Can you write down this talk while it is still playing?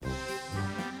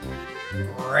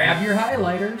Grab your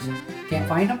highlighters. Can't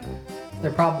find them?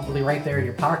 They're probably right there in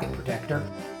your pocket protector.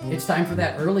 It's time for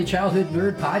that Early Childhood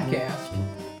Nerd podcast.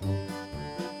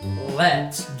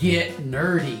 Let's get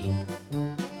nerdy.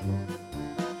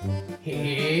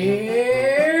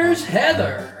 Here's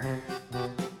Heather.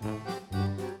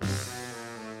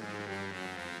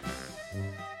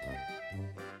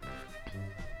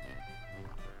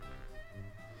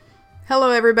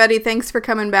 Hello, everybody. Thanks for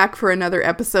coming back for another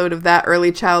episode of That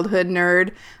Early Childhood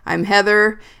Nerd. I'm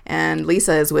Heather, and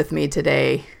Lisa is with me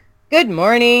today. Good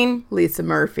morning. Lisa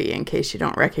Murphy, in case you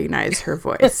don't recognize her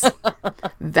voice.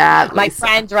 That My Lisa.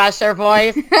 Fran Drescher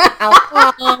voice.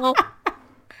 Oh,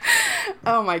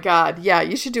 Oh, my God. Yeah,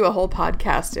 you should do a whole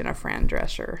podcast in a Fran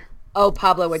Drescher. oh,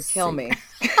 Pablo would kill me.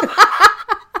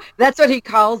 That's what he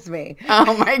calls me.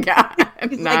 Oh, my God.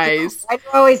 He's Nice. Like,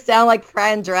 I always sound like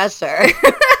Fran Drescher.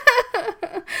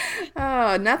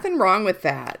 Oh, nothing wrong with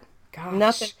that. Gosh.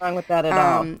 Nothing wrong with that at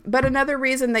all. But another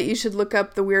reason that you should look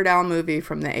up the Weird Al movie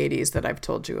from the 80s that I've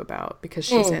told you about, because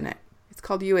she's in it. It's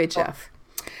called UHF.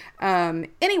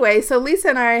 Anyway, so Lisa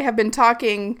and I have been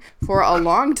talking for a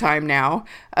long time now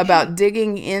about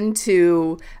digging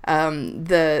into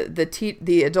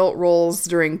the adult roles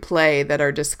during play that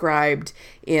are described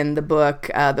in the book,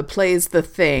 The Play's the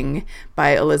Thing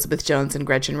by Elizabeth Jones and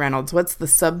Gretchen Reynolds. What's the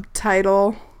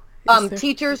subtitle?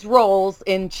 Teachers' roles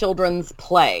in children's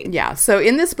play. Yeah, so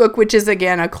in this book, which is,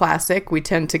 again, a classic, we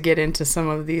tend to get into some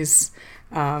of these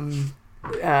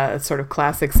sort of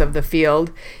classics of the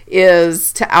field,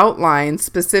 is to outline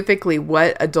specifically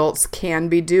what adults can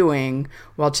be doing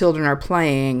while children are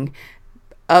playing,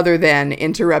 other than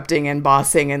interrupting and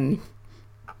bossing and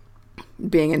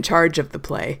being in charge of the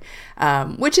play,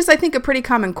 which is, I think, a pretty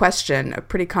common question, a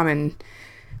pretty common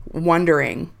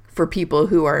wondering for people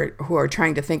who are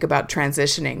trying to think about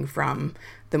transitioning from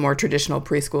the more traditional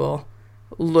preschool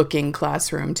looking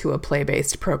classroom to a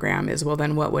play-based program is, well,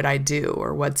 then what would I do?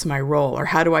 Or what's my role? Or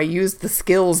how do I use the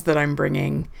skills that I'm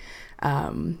bringing?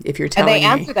 If you're telling me.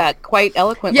 And they answer that quite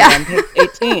eloquently Yeah. on page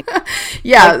 18.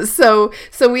 Yeah, so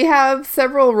we have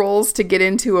several roles to get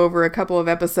into over a couple of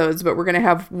episodes, but we're going to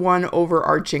have one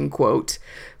overarching quote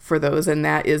for those, and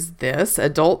that is this: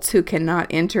 adults who cannot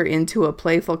enter into a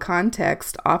playful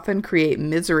context often create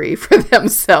misery for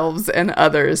themselves and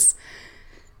others.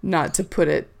 Not to put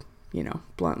it,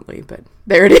 bluntly, but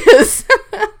there it is.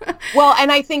 Well,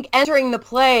 and I think entering the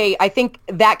play, I think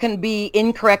that can be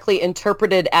incorrectly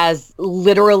interpreted as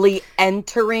literally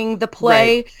entering the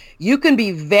play. Right. You can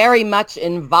be very much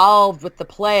involved with the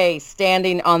play,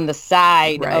 standing on the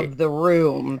side Right. of the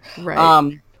room.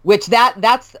 Right. Which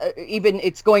that's even,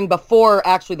 it's going before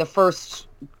actually the first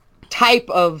type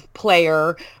of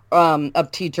player,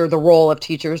 of teacher, the role of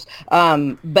teachers.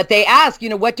 But they ask,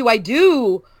 what do I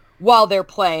do while they're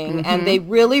playing? Mm-hmm. And they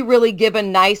really, really give a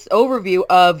nice overview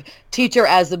of teacher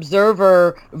as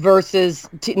observer versus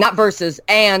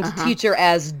teacher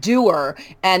as doer,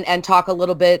 and talk a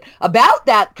little bit about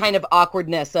that kind of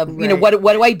awkwardness of, Right.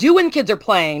 what do I do when kids are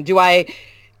playing? Do I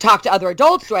talk to other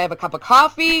adults? Do I have a cup of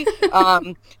coffee?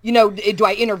 Do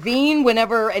I intervene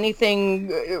whenever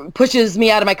anything pushes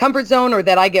me out of my comfort zone or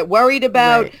that I get worried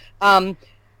about? Right.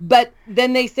 But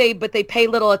then they say, but they pay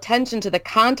little attention to the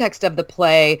context of the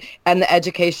play and the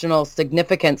educational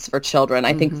significance for children.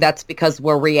 I think that's because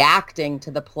we're reacting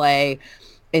to the play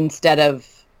instead of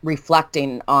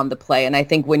reflecting on the play. And I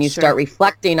think when you start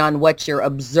reflecting on what you're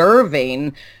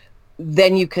observing,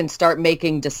 then you can start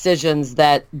making decisions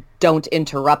that don't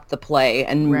interrupt the play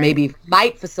and maybe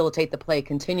might facilitate the play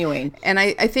continuing. And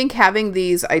I think having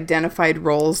these identified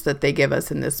roles that they give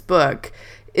us in this book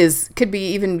could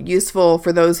be even useful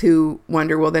for those who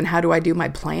wonder, well, then how do I do my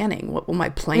planning? What will my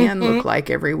plan look like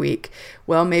every week?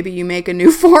 Well, maybe you make a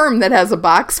new form that has a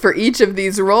box for each of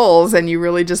these roles, and you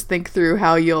really just think through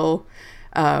how you'll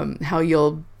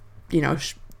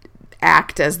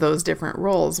act as those different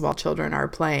roles while children are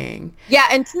playing. Yeah,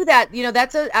 and to that,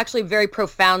 that's actually a very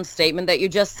profound statement that you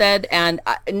just said,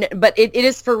 but it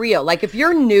is for real. Like, if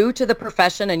you're new to the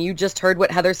profession and you just heard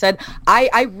what Heather said,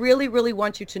 I really, really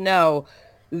want you to know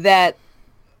that,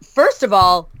 first of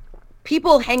all,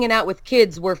 people hanging out with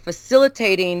kids were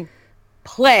facilitating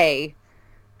play,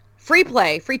 free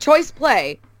choice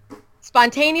play,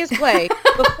 spontaneous play,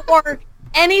 before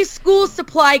any school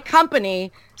supply company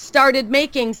started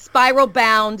making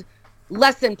spiral-bound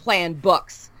lesson plan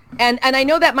books. And I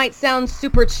know that might sound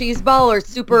super cheeseball or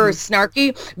super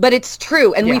snarky, but it's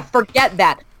true, and we forget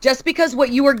that. Just because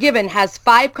what you were given has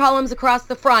 5 columns across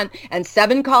the front and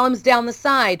 7 columns down the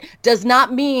side does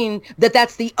not mean that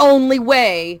that's the only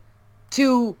way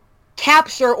to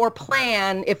capture or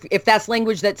plan, if that's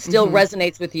language that still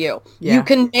resonates with you. Yeah. You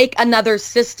can make another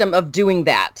system of doing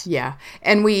that. Yeah.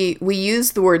 And we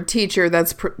use the word teacher,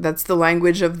 that's the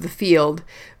language of the field,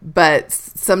 but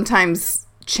sometimes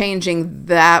changing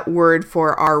that word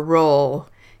for our role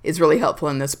is really helpful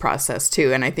in this process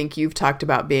too. And I think you've talked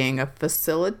about being a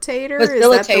facilitator. Is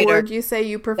that the word you say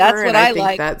you prefer? That's what and I think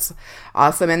like. That's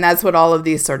awesome. And that's what all of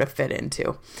these sort of fit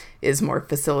into, is more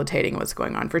facilitating what's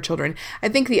going on for children. I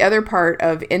think the other part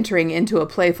of entering into a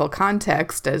playful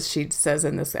context, as she says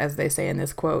in this, as they say in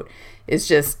this quote, is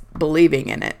just believing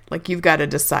in it. Like, you've got to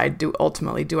decide, do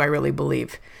I really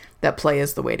believe that play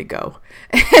is the way to go?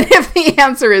 And if the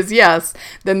answer is yes,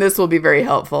 then this will be very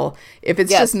helpful. If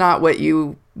it's just not what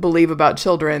you believe about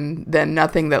children, then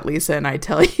nothing that Lisa and I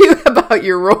tell you about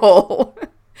your role.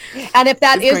 And if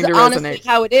that is honestly resonate.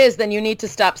 how it is, then you need to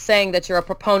stop saying that you're a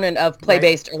proponent of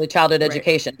play-based early childhood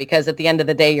education, because at the end of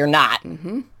the day, you're not.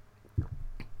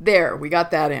 There, we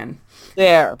got that in.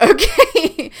 There.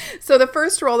 Okay. So the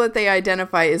first role that they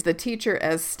identify is the teacher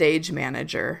as stage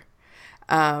manager.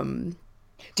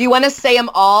 Do you want to say them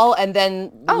all and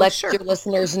then let your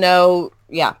listeners know?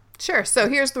 Yeah. Sure. So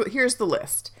here's the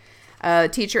list.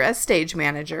 Teacher as stage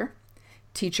manager,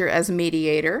 teacher as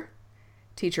mediator,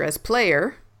 teacher as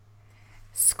player,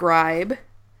 scribe,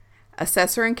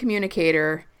 assessor and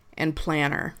communicator, and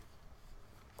planner.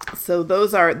 So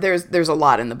those are, there's a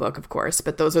lot in the book, of course,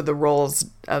 but those are the roles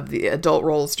of the adult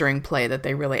roles during play that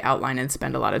they really outline and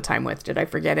spend a lot of time with. Did I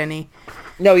forget any?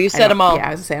 No, you said them all. Yeah,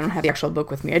 I was going to say, I don't have the actual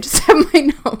book with me. I just have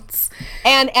my notes.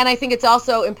 And I think it's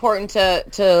also important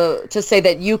to say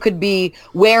that you could be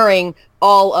wearing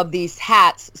all of these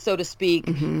hats, so to speak,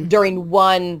 during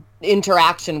one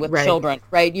interaction with children,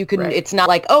 right? You can. It's not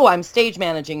like, oh, I'm stage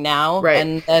managing now,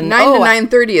 right? And 9 to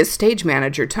 9:30 is stage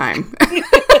manager time.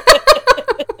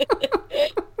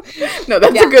 No,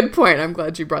 that's a good point. I'm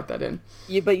glad you brought that in.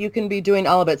 But you can be doing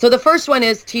all of it. So the first one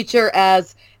is teacher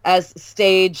as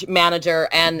stage manager,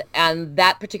 and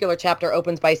that particular chapter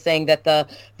opens by saying that the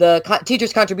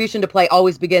teacher's contribution to play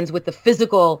always begins with the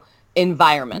physical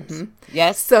environment.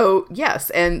 Yes. So yes,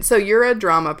 and so you're a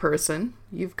drama person.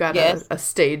 You've got a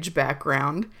stage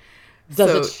background.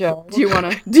 Does it show? Do you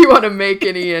want to make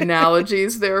any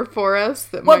analogies there for us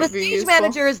that might be useful? Well, the stage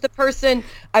manager is the person.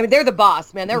 I mean, they're the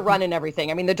boss, man. They're running everything.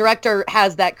 I mean, the director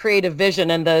has that creative vision,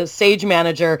 and the stage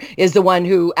manager is the one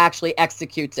who actually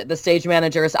executes it. The stage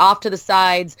manager is off to the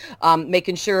sides,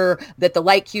 making sure that the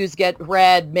light cues get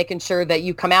read, making sure that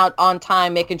you come out on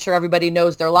time, making sure everybody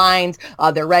knows their lines.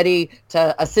 They're ready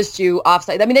to assist you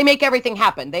offsite. I mean, they make everything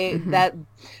happen.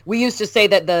 We used to say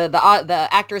that the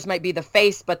actors might be the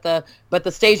face, but the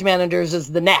stage managers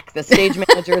is the neck. The stage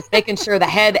manager is making sure the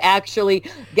head actually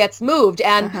gets moved,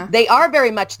 and they are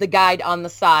very much the guide on the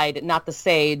side, not the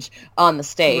sage on the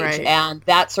stage. Right. And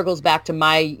that circles back to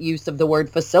my use of the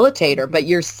word facilitator. But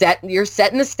you're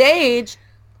setting the stage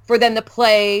for then the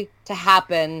play to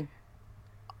happen.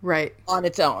 Right. On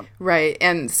its own. Right.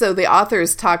 And so the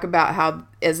authors talk about how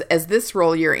as this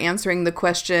role, you're answering the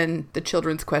question, the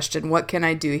children's question, what can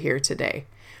I do here today?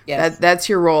 Yes. That's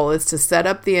your role, is to set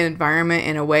up the environment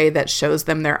in a way that shows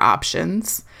them their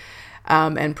options,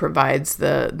 and provides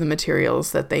the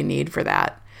materials that they need for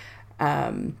that.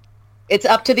 It's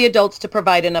up to the adults to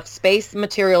provide enough space,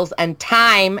 materials, and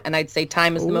time, and I'd say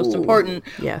time is the most important,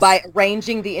 by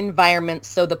arranging the environment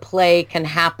so the play can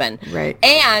happen. Right.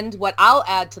 And what I'll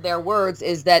add to their words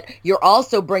is that you're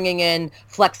also bringing in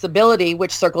flexibility,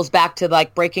 which circles back to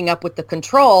like breaking up with the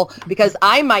control, because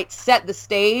I might set the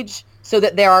stage so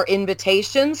that there are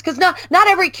invitations, because not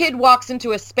every kid walks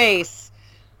into a space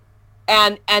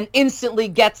and instantly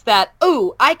gets that,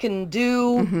 oh, I can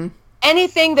do...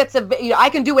 anything I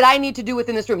can do what I need to do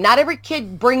within this room. Not every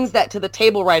kid brings that to the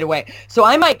table right away. So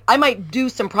I might do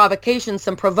some provocation,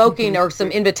 some provoking, or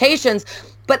some invitations.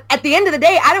 But at the end of the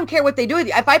day, I don't care what they do with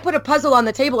you. If I put a puzzle on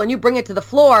the table and you bring it to the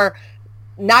floor,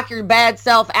 knock your bad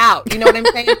self out. You know what I'm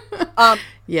saying?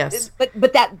 Yes.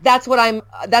 But that's what I'm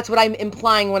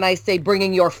implying when I say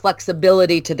bringing your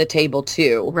flexibility to the table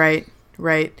too. Right.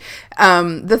 Right.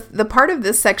 The part of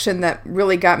this section that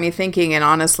really got me thinking, and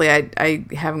honestly, I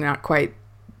have not quite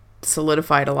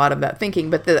solidified a lot of that thinking,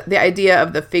 but the idea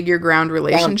of the figure ground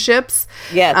relationships.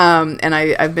 Yes. And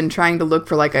I've been trying to look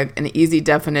for like an easy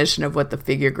definition of what the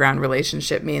figure ground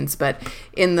relationship means. But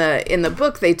in the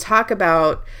book, they talk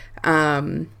about,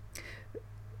 and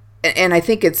I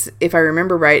think it's, if I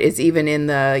remember right, it's even in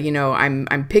the,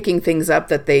 I'm picking things up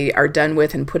that they are done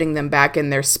with and putting them back in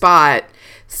their spot,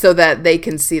 so that they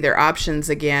can see their options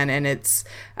again. And it's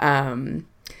you're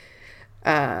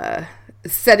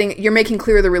making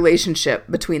clear the relationship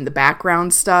between the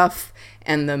background stuff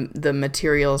and the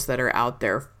materials that are out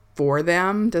there for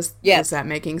them. Does that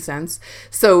making sense?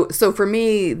 So for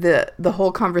me, the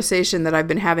whole conversation that I've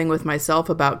been having with myself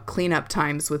about cleanup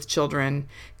times with children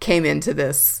came into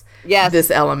this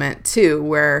element too,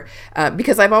 where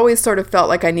because I've always sort of felt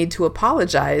like I need to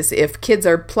apologize if kids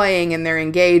are playing and they're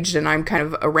engaged and I'm kind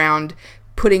of around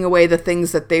putting away the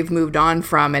things that they've moved on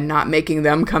from and not making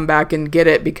them come back and get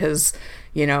it because,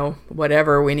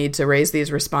 whatever, we need to raise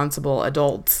these responsible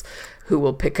adults who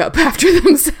will pick up after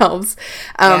themselves.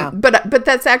 But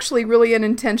that's actually really an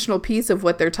intentional piece of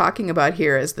what they're talking about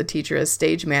here as the teacher, as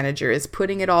stage manager, is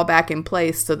putting it all back in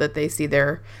place so that they see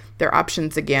their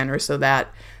options again, or so that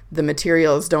the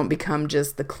materials don't become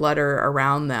just the clutter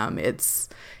around them. It's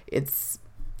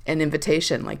an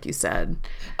invitation, like you said.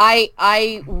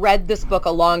 I read this book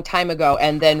a long time ago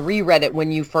and then reread it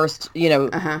when you first,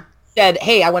 said,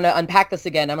 hey, I want to unpack this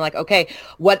again. I'm like, okay,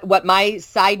 what my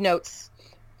side notes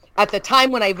at the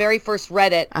time when I very first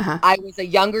read it, I was a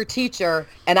younger teacher,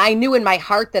 and I knew in my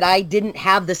heart that I didn't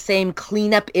have the same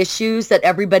cleanup issues that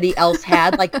everybody else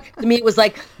had. Like, to me, it was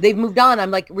like they've moved on. I'm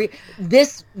like,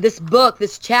 this book,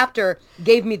 this chapter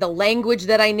gave me the language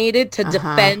that I needed to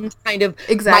defend kind of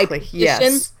my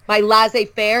position, my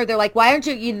laissez-faire. They're like, why aren't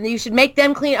you should make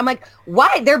them clean. I'm like,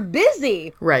 why? They're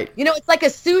busy. Right. It's like a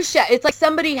sous chef. It's like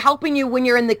somebody helping you when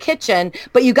you're in the kitchen,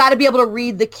 but you got to be able to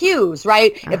read the cues,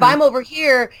 right? If I'm over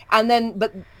here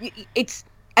but it's,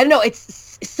 I don't know,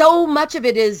 it's so much of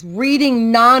it is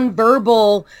reading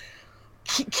nonverbal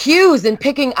cues and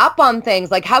picking up on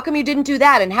things. Like, how come you didn't do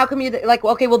that? And how come you, like,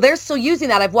 okay, well, they're still using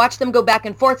that. I've watched them go back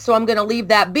and forth, so I'm going to leave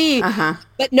that be.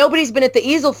 But nobody's been at the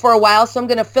easel for a while, so I'm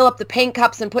going to fill up the paint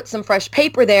cups and put some fresh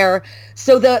paper there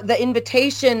so the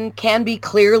invitation can be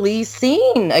clearly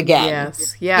seen again.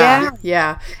 Yes.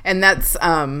 Yeah. And that's,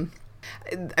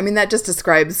 that just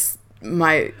describes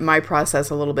my process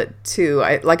a little bit too.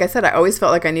 Like I said, I always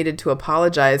felt like I needed to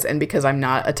apologize, and because I'm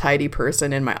not a tidy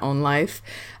person in my own life,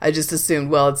 I just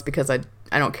assumed, well, it's because I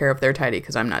don't care if they're tidy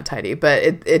because I'm not tidy. But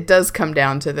it does come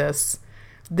down to this.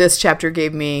 This chapter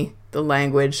gave me the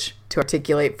language to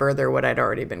articulate further what I'd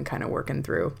already been kind of working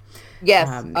through. Yes,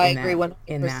 I agree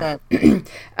 100%.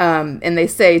 And they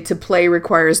say to play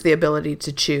requires the ability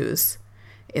to choose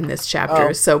in this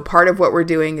chapter. So part of what we're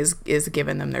doing is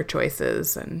giving them their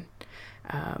choices and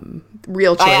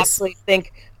real choice. I actually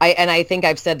think, I think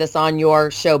I've said this on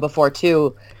your show before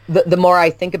too, the more I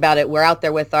think about it, we're out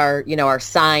there with our, our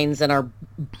signs and our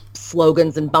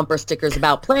slogans and bumper stickers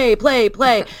about play, play,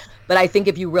 play. But I think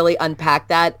if you really unpack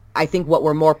that, I think what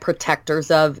we're more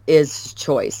protectors of is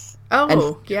choice.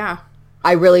 Yeah.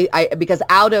 Because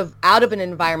out of an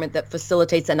environment that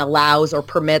facilitates and allows or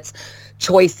permits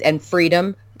choice and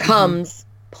freedom comes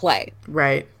play.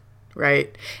 Right.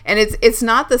 And it's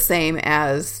not the same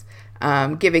as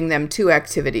giving them two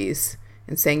activities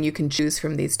and saying you can choose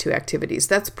from these two activities.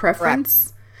 That's preference.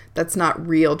 Correct. That's not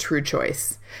real true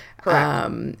choice.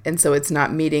 Correct. And so it's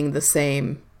not meeting the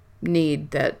same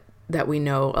need that we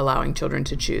know allowing children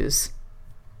to choose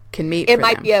can meet. It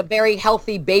might be a very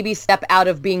healthy baby step out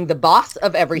of being the boss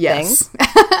of everything. Yes.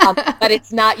 But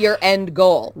it's not your end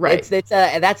goal. Right.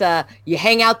 You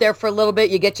hang out there for a little bit,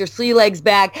 you get your sea legs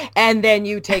back, and then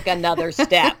you take another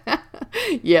step.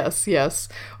 Yes.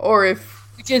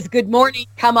 Which is good morning,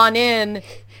 come on in.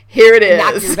 Here it is.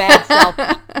 Knock your bad self.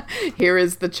 Here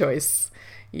is the choice.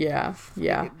 Yeah.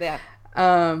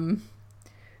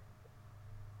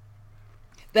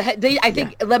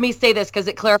 Let me say this because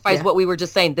it clarifies what we were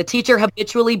just saying. The teacher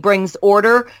habitually brings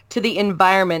order to the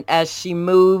environment as she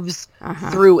moves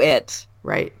through it.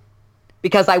 Right.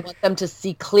 Because I want them to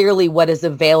see clearly what is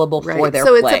available for their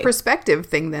play. So play. It's a perspective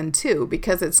thing then too,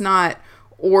 because it's not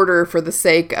order for the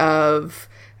sake of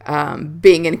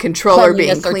being in control or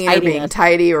being clean or being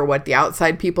tidy or what the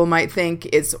outside people might think.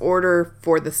 It's order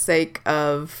for the sake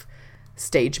of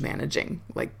stage managing,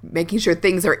 like making sure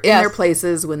things are in their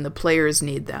places when the players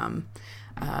need them,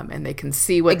 and they can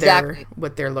see what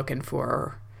they're looking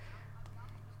for.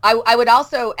 I would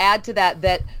also add to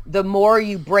that the more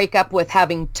you break up with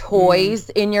having toys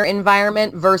in your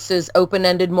environment versus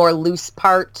open-ended, more loose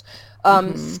part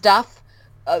stuff,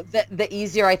 the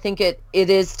easier I think it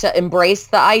is to embrace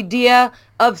the idea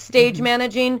of stage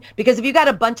managing. Because if you got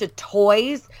a bunch of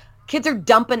toys, kids are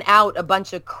dumping out a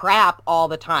bunch of crap all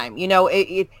the time,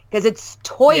 because it's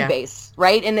toy based,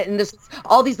 right? And there's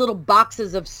all these little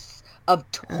boxes of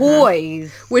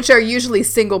toys, which are usually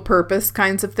single purpose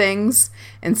kinds of things.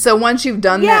 And so once you've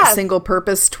done that single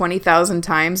purpose 20,000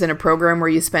 times in a program where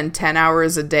you spend 10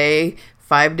 hours a day,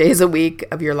 5 days a week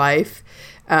of your life,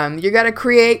 You got to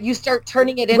create. You start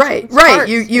turning it into Right. parts.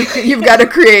 You've got to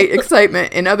create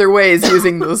excitement in other ways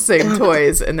using those same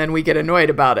toys, and then we get annoyed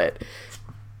about it.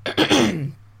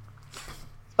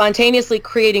 Spontaneously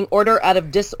creating order out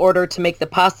of disorder to make the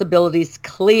possibilities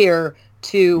clear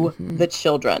to the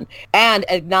children, and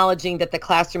acknowledging that the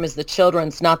classroom is the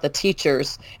children's, not the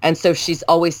teachers, and so she's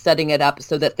always setting it up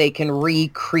so that they can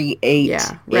recreate.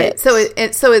 Yeah, right. it.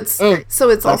 So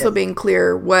it's also being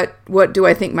clear what do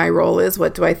I think my role is?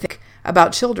 What do I think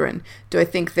about children? Do I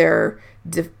think they're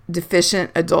deficient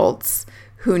adults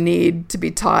who need to be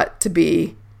taught to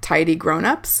be tidy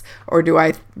grown-ups, or do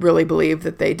I really believe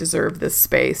that they deserve this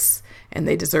space and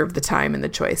they deserve the time and the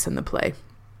choice and the play?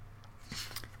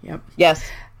 Yep. Yes.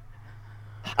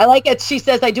 I like it. She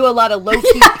says, I do a lot of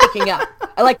low-key picking up.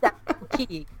 I like that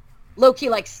low-key. Low-key,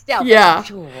 like stealth. Yeah.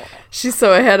 Like, she's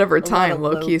so ahead of her time.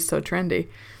 lot of Low-key is so trendy.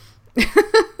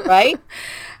 right?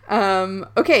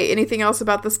 Okay. Anything else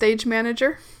about the stage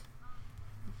manager?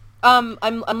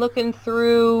 I'm looking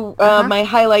through my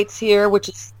highlights here, which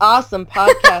is awesome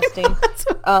podcasting.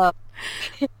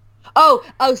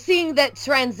 Seeing that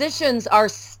transitions are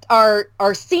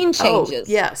scene changes.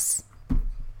 Oh, yes.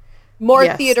 More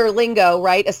theater lingo,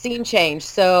 right? A scene change.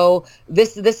 So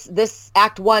this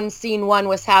act 1, scene 1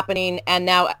 was happening, and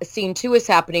now scene 2 is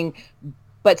happening,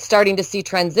 but starting to see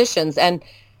transitions. And,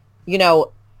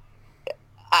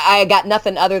 I got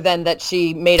nothing other than that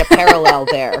she made a parallel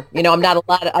there. I'm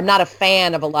not a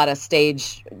fan of a lot of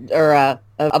stage or of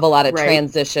a lot of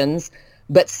transitions,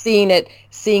 but seeing it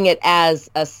as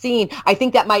a scene, I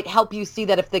think that might help you see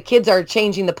that if the kids are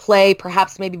changing the play,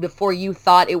 perhaps maybe before you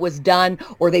thought it was done,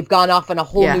 or they've gone off in a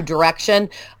whole new direction.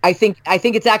 I think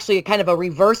it's actually a kind of a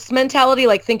reverse mentality,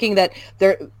 like thinking that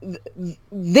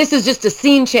this is just a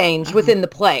scene change within the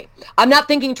play. I'm not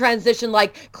thinking transition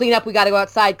like clean up, we got to go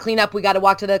outside, clean up, we got to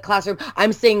walk to the classroom.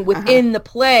 I'm saying within the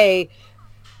play,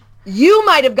 you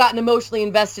might have gotten emotionally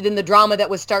invested in the drama that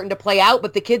was starting to play out,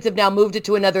 but the kids have now moved it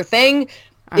to another thing.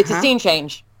 It's a scene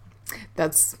change.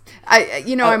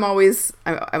 I'm always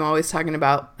talking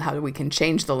about how we can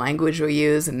change the language we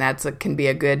use, and can be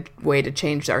a good way to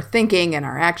change our thinking and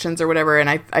our actions or whatever. And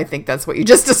I think that's what you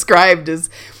just described, is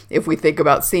if we think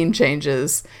about scene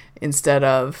changes instead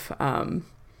of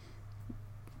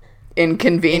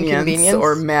inconvenience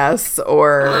or mess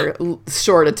or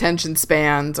short attention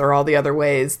spans or all the other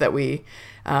ways that we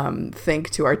think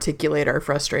to articulate our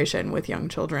frustration with young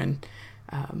children.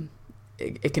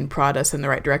 It can prod us in the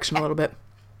right direction a little bit.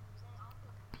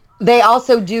 They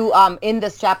also do, in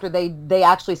this chapter, they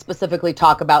actually specifically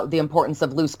talk about the importance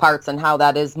of loose parts and how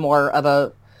that is more of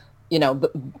a,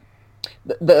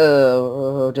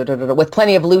 with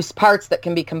plenty of loose parts that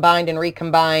can be combined and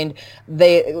recombined.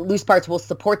 Loose parts will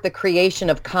support the creation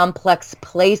of complex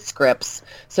play scripts,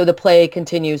 so the play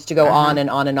continues to go on and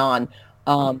on and on.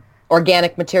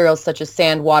 Organic materials such as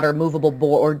sand, water, movable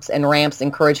boards, and ramps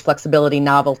encourage flexibility,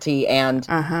 novelty, and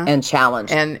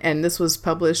challenge. And this was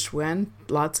published when?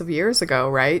 Lots of years ago,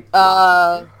 right?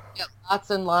 Lots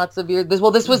and lots of years. This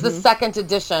was the second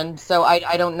edition, so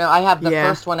I don't know. I have the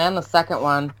first one and the second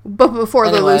one. But before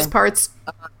the loose parts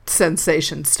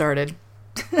sensation started.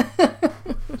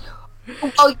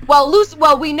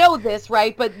 Well, we know this,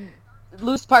 right? But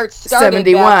loose parts started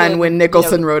 71 when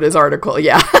Nicholson wrote his article.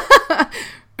 Yeah.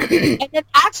 And then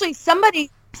actually somebody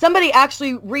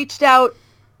actually reached out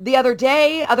the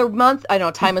other month, I know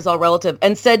time is all relative,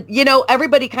 and said,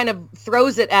 everybody kind of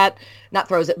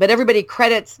but everybody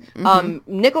credits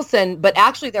Nicholson, but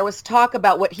actually there was talk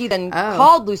about what he then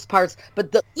called loose parts,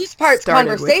 but the loose parts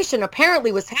conversation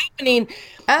apparently was happening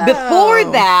before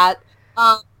that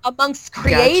amongst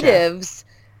creatives.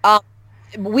 Gotcha.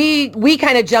 We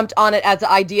kind of jumped on it as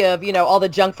the idea of, all the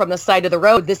junk from the side of the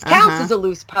road. This counts as a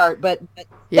loose part, but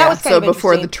that was kind of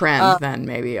before the trend, then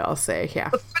maybe I'll say,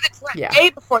 before the trend, way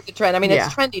before the trend. I mean,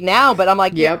 it's trendy now, but I'm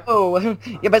like, but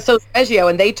so is Reggio,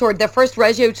 and they toured their first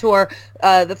Reggio tour,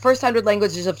 the first 100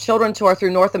 Languages of Children tour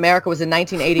through North America was in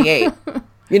 1988.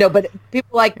 But people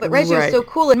but Reggio is so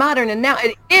cool and modern, and now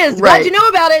it is. Glad you know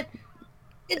about it.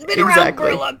 It's been around for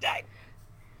a long time.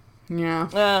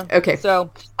 Yeah. Okay. So,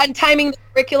 and timing the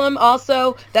curriculum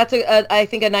also, that's I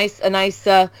think a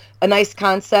nice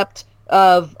concept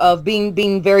of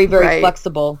being very, very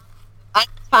flexible.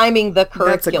 Timing the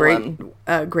curriculum.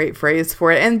 That's a great phrase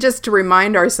for it. And just to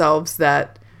remind ourselves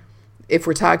that if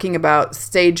we're talking about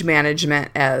stage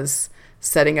management as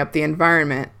setting up the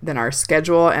environment, then our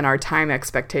schedule and our time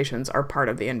expectations are part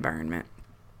of the environment.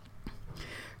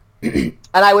 And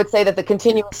I would say that the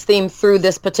continuous theme through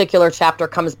this particular chapter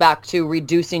comes back to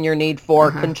reducing your need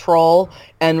for control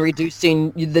and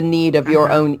reducing the need of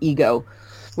your own ego.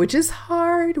 which is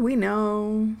hard, we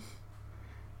know,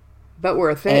 but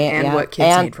worth it, and what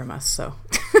kids need from us. So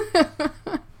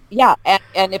yeah,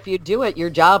 and if you do it, your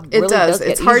job really does get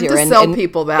it's hard easier. to sell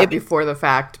people that before the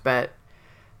fact, but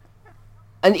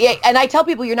and I tell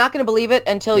people you're not going to believe it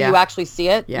until you actually see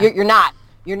it. Yeah.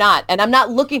 You're not. And I'm not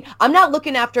looking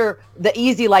after the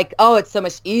easy, like, oh, it's so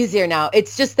much easier now.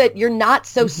 It's just that you're not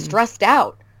so stressed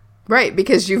out. Right,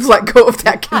 because you've let go of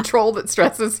that control that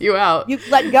stresses you out. You've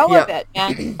let go of it.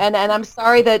 And I'm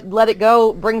sorry that let it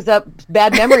go brings up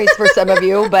bad memories for some of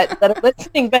you that are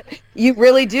listening, but you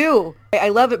really do. I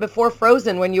love it before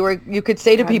Frozen when you could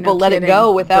say to people, let it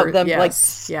go without them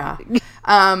Yeah.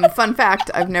 Fun fact,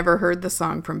 I've never heard the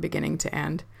song from beginning to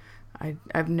end.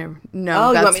 I've never. No,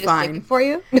 oh, that's you want me to fine. sing it for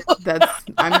you?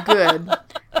 I'm good.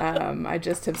 I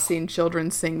just have seen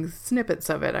children sing snippets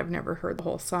of it. I've never heard the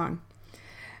whole song.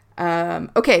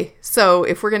 Okay, so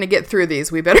if we're going to get through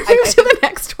these, we better move to the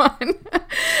next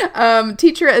one.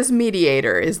 Teacher as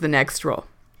mediator is the next role.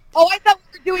 Oh, I thought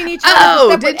we were doing each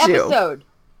other did you? Episode.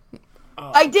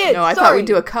 Oh, I did. No, I thought we'd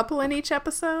do a couple in each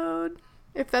episode,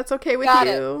 if that's okay with Got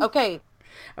you. It.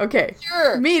 Okay.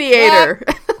 Sure. Mediator.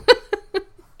 Yeah.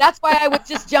 That's why I was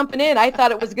just jumping in. I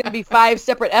thought it was going to be 5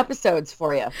 separate episodes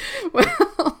for you.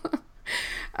 Well,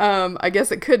 I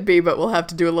guess it could be, but we'll have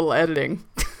to do a little editing.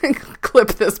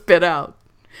 Clip this bit out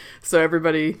so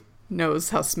everybody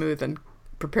knows how smooth and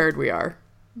prepared we are.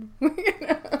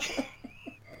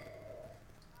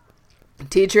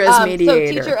 Teacher as mediator.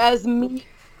 So teacher as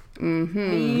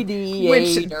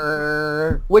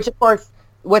mediator. Which, of course,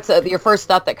 what's your first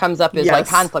thought that comes up is like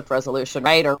conflict resolution,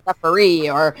 right? Or referee,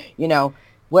 or,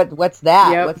 what's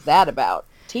that? Yep. What's that about?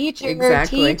 Teacher.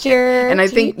 And I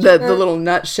think the little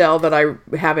nutshell that I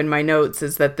have in my notes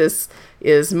is that this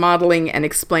is modeling and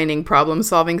explaining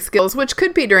problem-solving skills, which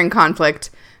could be during conflict,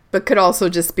 but could also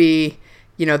just be,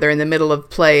 they're in the middle of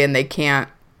play and they can't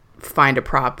find a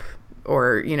prop,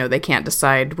 or, they can't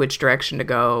decide which direction to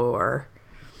go, or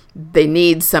they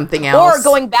need something else. Or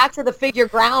going back to the figure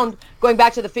ground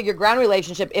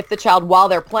relationship, if the child, while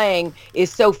they're playing, is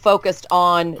so focused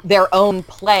on their own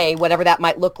play, whatever that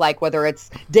might look like, whether it's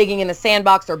digging in a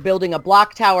sandbox or building a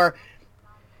block tower,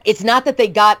 it's not that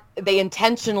they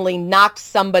intentionally knocked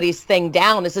somebody's thing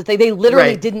down. It's just they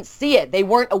literally didn't see it. They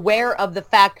weren't aware of the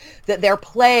fact that their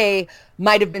play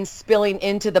might have been spilling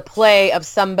into the play of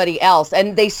somebody else.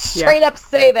 And they straight up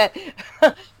say that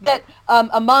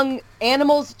among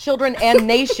animals, children, and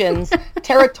nations,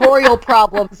 territorial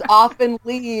problems often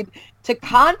lead to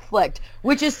conflict,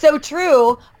 which is so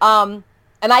true. And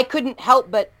I couldn't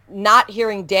help but not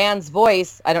hearing Dan's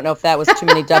voice. I don't know if that was too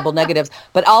many double negatives,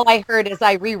 but all I heard as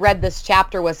I reread this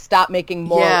chapter was stop making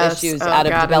moral issues out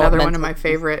of development. Another one of my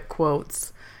favorite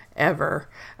quotes ever.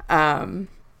 And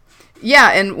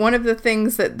one of the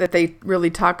things that they really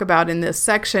talk about in this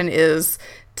section is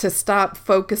to stop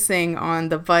focusing on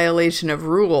the violation of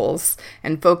rules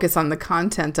and focus on the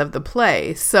content of the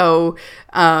play. So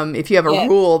if you have a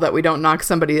rule that we don't knock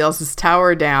somebody else's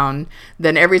tower down,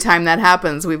 then every time that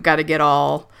happens, we've got to get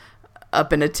all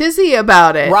up in a tizzy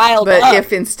about it. Riled but up.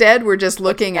 If instead we're just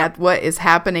looking at what is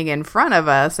happening in front of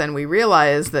us, and we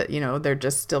realize that, they're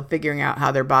just still figuring out how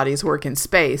their bodies work in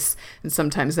space, and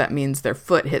sometimes that means their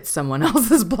foot hits someone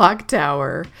else's block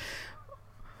tower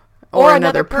or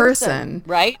another person,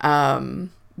 right?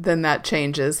 Then that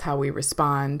changes how we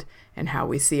respond and how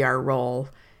we see our role.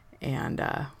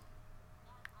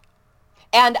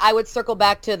 And I would circle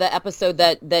back to the episode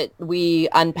that we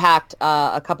unpacked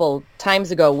a couple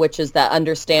times ago, which is that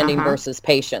understanding versus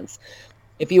patience.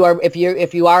 If you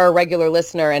are a regular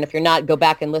listener, and if you're not, go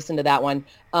back and listen to that one.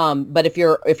 But if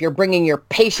you're bringing your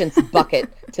patience bucket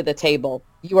to the table,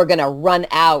 you are going to run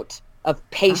out of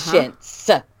patience.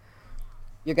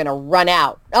 You're going to run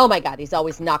out. Oh my God, he's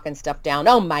always knocking stuff down.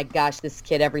 Oh my gosh, this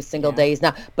kid every single day is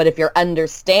not. But if you're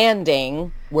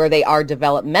understanding where they are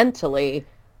developmentally,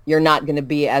 you're not going to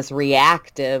be as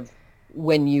reactive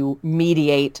when you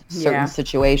mediate certain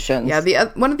situations. Yeah,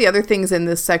 one of the other things in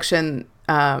this section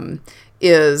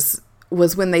was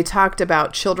when they talked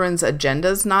about children's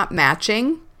agendas not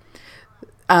matching.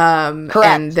 Correct.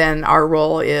 And then our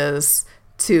role is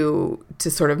to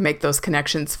sort of make those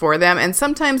connections for them. And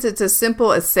sometimes it's as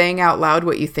simple as saying out loud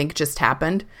what you think just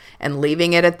happened and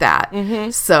leaving it at that.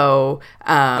 Mm-hmm. So,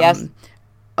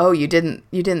 oh, you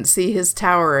didn't see his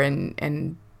tower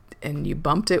and you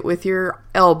bumped it with your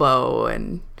elbow,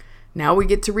 and now we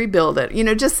get to rebuild it.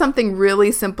 Just something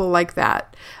really simple like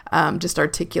that. Just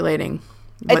articulating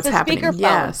what's happening. Speakerphone.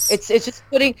 Yes. It's just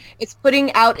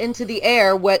putting out into the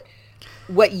air what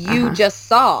you just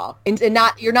saw, and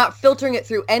you're not filtering it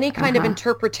through any kind of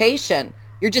interpretation.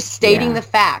 You're just stating Yeah. the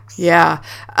facts. Yeah.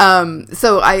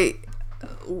 So I'm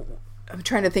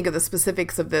trying to think of the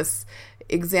specifics of this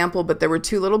example, but there were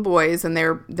two little boys, and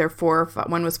they're 4.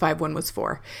 One was 5, one was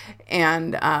 4,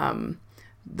 and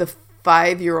the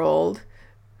 5-year-old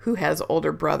who has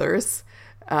older brothers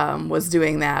was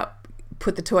doing that.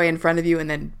 Put the toy in front of you and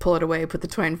then pull it away. Put the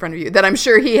toy in front of you. That I'm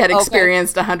sure he had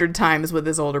experienced 100 times with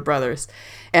his older brothers.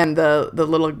 And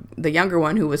the younger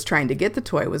one who was trying to get the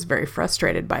toy was very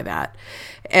frustrated by that.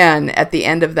 And at the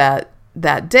end of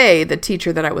that day, the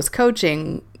teacher that I was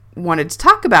coaching wanted to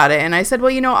talk about it. And I said,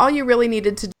 well, all you really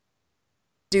needed to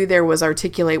do there was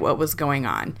articulate what was going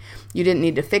on. You didn't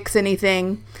need to fix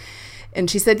anything. And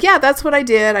she said, yeah, that's what I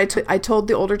did. I told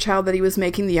the older child that he was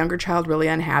making the younger child really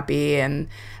unhappy, and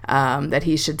that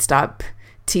he should stop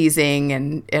teasing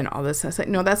and all this. I said,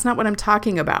 no, that's not what I'm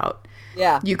talking about.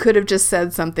 Yeah. You could have just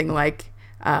said something like,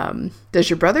 does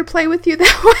your brother play with you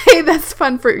that way? That's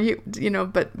fun for you,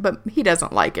 but he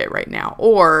doesn't like it right now.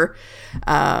 Or,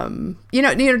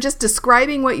 just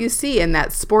describing what you see in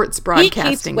that sports broadcasting. He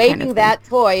keeps waving kind of that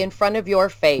toy in front of your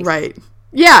face. Right.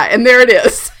 Yeah, and there it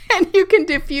is. And you can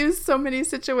diffuse so many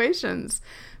situations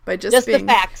by just being,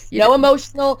 the facts. No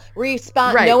emotional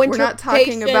response. Right. No interpretation. We're not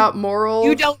talking about morals.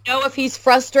 You don't know if he's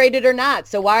frustrated or not.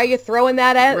 So why are you throwing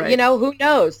that at? Right. Who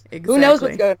knows? Exactly. Who knows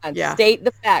what's going on? Yeah. State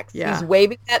the facts. Yeah. He's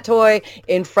waving that toy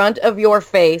in front of your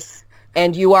face,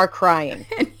 and you are crying.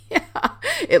 Yeah,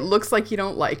 it looks like you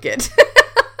don't like it.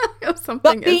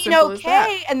 But being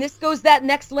okay, and this goes that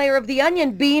next layer of the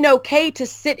onion, being okay to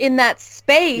sit in that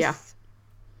space. Yeah.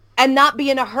 And not be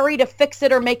in a hurry to fix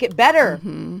it or make it better.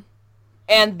 Mm-hmm.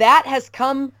 And that has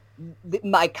come,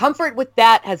 my comfort with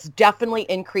that has definitely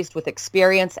increased with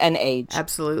experience and age.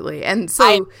 Absolutely. And so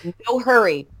I'm in no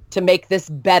hurry to make this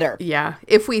better. Yeah.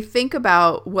 If we think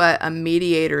about what a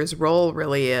mediator's role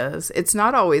really is, it's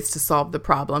not always to solve the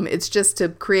problem. It's just to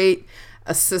create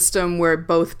a system where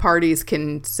both parties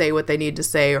can say what they need to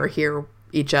say or hear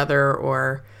each other,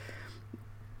 or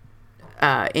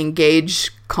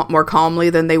engage more calmly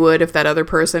than they would if that other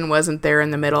person wasn't there in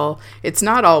the middle. It's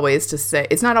not always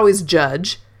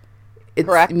judge.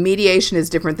 Correct. Mediation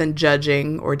is different than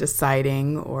judging or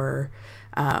deciding or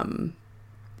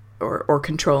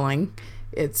controlling.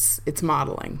 It's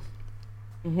modeling.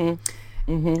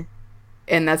 Mm-hmm. Mm-hmm.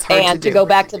 And that's hard to do. And to go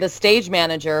back to the stage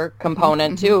manager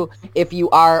component too, if you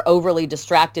are overly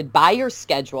distracted by your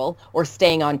schedule or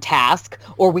staying on task,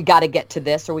 or we got to get to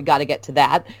this or we got to get to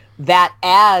that, that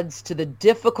adds to the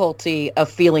difficulty of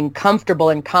feeling comfortable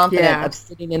and confident of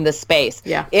sitting in the space.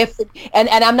 Yeah. And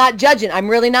I'm not judging. I'm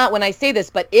really not when I say this,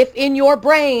 but if in your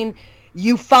brain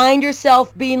you find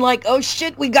yourself being like, oh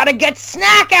shit, we got to get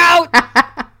snack out.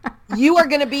 You are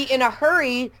going to be in a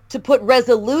hurry to put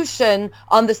resolution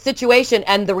on the situation.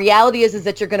 And the reality is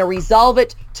that you're going to resolve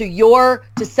it to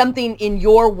something in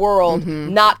your world,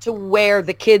 not to where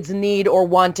the kids need or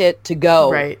want it to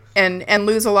go. Right. And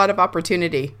lose a lot of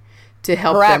opportunity to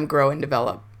help them grow and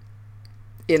develop.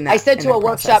 I said to a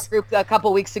workshop group a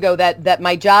couple weeks ago that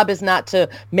my job is not to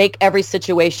make every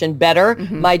situation better.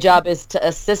 My job is to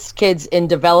assist kids in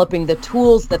developing the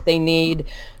tools that they need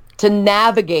to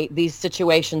navigate these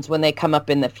situations when they come up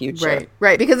in the future.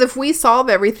 Right. Because if we solve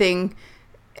everything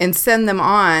and send them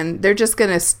on, they're just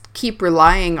going to keep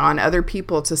relying on other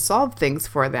people to solve things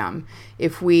for them.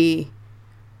 If we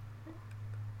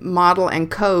model and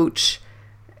coach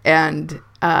and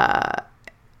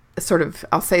sort of,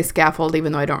 I'll say scaffold,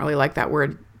 even though I don't really like that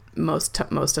word most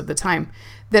of the time,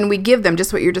 then we give them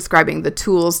just what you're describing, the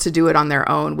tools to do it on their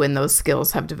own when those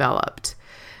skills have developed.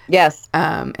 Yes.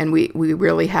 And we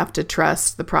really have to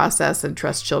trust the process and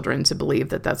trust children to believe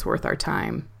that that's worth our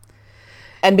time.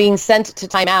 And being sent to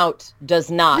timeout does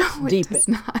not deepen. It does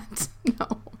not.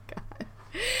 No, God.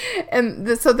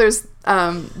 And so there's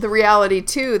the reality,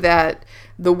 too, that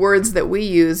the words that we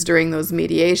use during those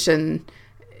mediation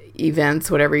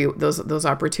events, whatever those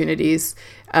opportunities,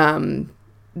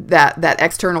 that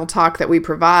external talk that we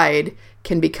provide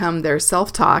can become their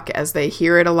self-talk as they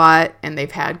hear it a lot and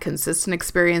they've had consistent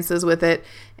experiences with it,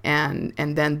 and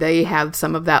then they have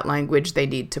some of that language they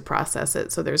need to process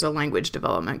it. So there's a language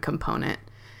development component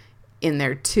in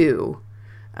there too,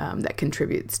 that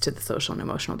contributes to the social and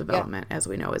emotional development. As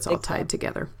we know, it's all tied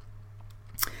together.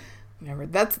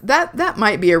 That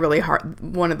might be a really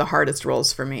one of the hardest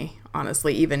roles for me,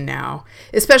 honestly, even now,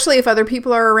 especially if other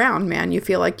people are around. Man, you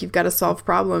feel like you've got to solve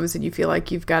problems and you feel like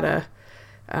you've got to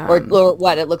or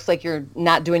what, it looks like you're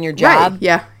not doing your job.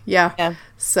 Right. Yeah.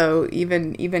 So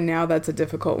even now, that's a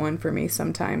difficult one for me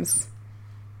sometimes.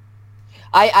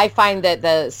 I find that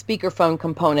the speakerphone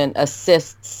component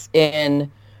assists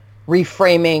in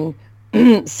reframing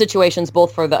situations,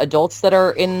 both for the adults that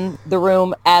are in the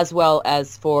room as well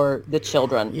as for the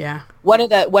children. Yeah. One of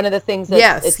the things that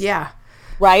Yes. Yeah.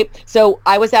 right. So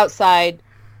I was outside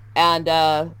and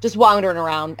just wandering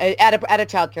around at a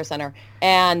childcare center,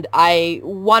 and I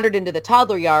wandered into the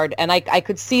toddler yard, and I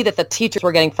could see that the teachers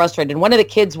were getting frustrated, and one of the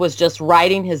kids was just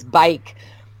riding his bike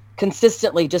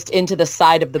consistently just into the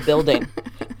side of the building.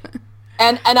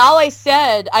 And all I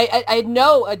said, I had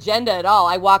no agenda at all.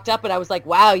 I walked up and I was like,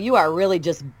 wow, you are really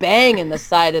just banging the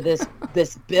side of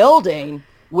this building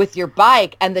with your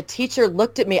bike. And the teacher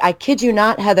looked at me. I kid you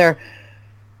not, Heather.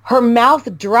 Her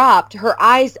mouth dropped, her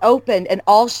eyes opened, and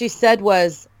all she said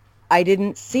was, I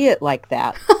didn't see it like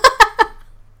that.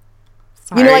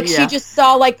 Sorry, yeah. She just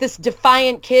saw like this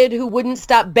defiant kid who wouldn't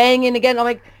stop banging again. I'm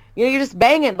like, you're just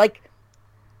banging. Like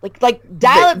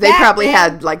dial it back. They probably man.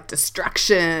 had like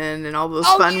destruction and all those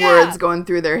fun words going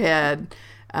through their head.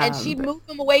 And she'd move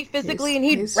him away physically, and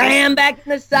he'd ram back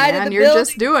in the side of the and you're building.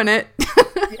 just doing it.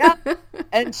 Yeah.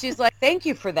 And she's like, thank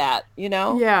you for that,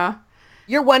 Yeah.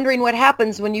 You're wondering what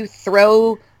happens when you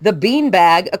throw the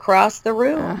beanbag across the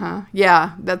room. Uh-huh.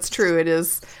 Yeah, that's true. It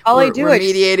is. All we're, I do we're is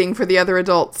mediating for the other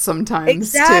adults sometimes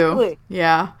Exactly. too.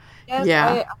 Yeah. Yes, Yeah.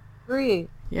 I agree.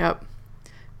 Yep.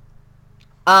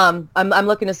 I'm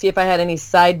looking to see if I had any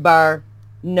sidebar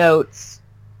notes.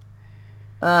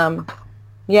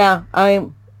 Yeah,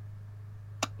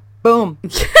 boom.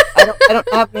 I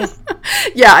don't have any.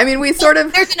 Yeah, I mean, we sort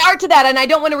of. There's an art to that, and I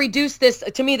don't want to reduce this.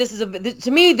 To me, this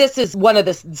is one of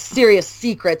the serious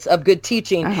secrets of good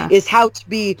teaching is how to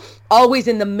be always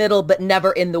in the middle, but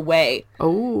never in the way.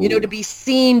 Oh. To be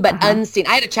seen but unseen.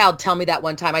 I had a child tell me that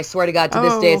one time. I swear to God, to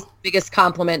this day, it's the biggest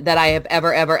compliment that I have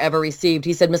ever received.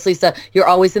 He said, Miss Lisa, you're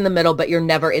always in the middle, but you're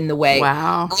never in the way.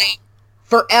 Wow. I'm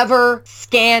forever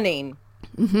scanning.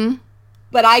 Mm-hmm.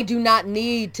 But I do not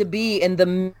need to be in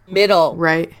the middle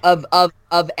Right. of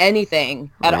anything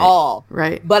at all.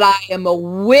 Right. But I am a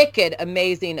wicked,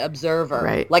 amazing observer.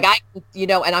 Right. Like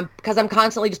and because I'm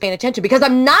constantly just paying attention, because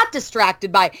I'm not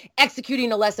distracted by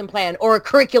executing a lesson plan or a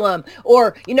curriculum,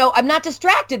 or, I'm not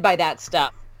distracted by that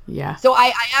stuff. Yeah. So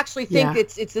I actually think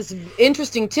it's this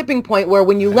interesting tipping point where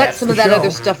when you let That's some the of that show.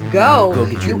 other stuff go, Go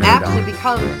get your you nerd actually on.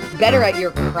 become better at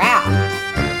your craft.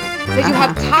 Because you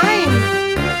have time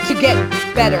to get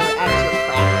better at your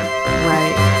craft.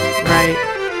 Right.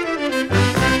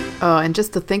 Oh, and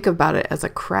just to think about it as a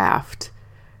craft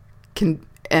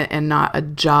and not a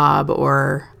job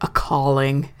or a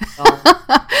calling,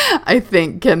 I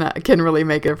think can really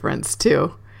make a difference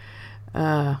too.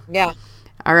 Yeah.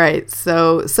 All right.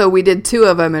 So we did 2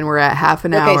 of them and we're at half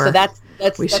an hour. Okay, so that's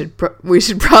we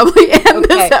should probably end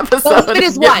this episode. So leave it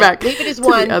as and get one. back Leave it as to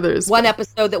one. the others. One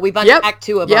episode that we've unpacked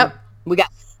 2 of them. Yep. We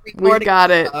got 3 We more to got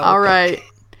go. it. All right.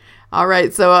 All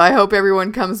right. So I hope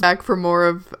everyone comes back for more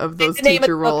of those the name of teacher the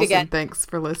book roles. again. And thanks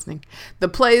for listening. The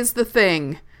Play's the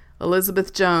Thing.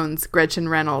 Elizabeth Jones, Gretchen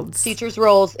Reynolds. Teachers'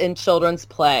 roles in children's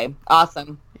play.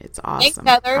 Awesome. It's awesome.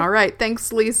 Heather. All right.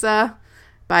 Thanks, Lisa.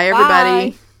 Bye,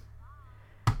 everybody. Bye.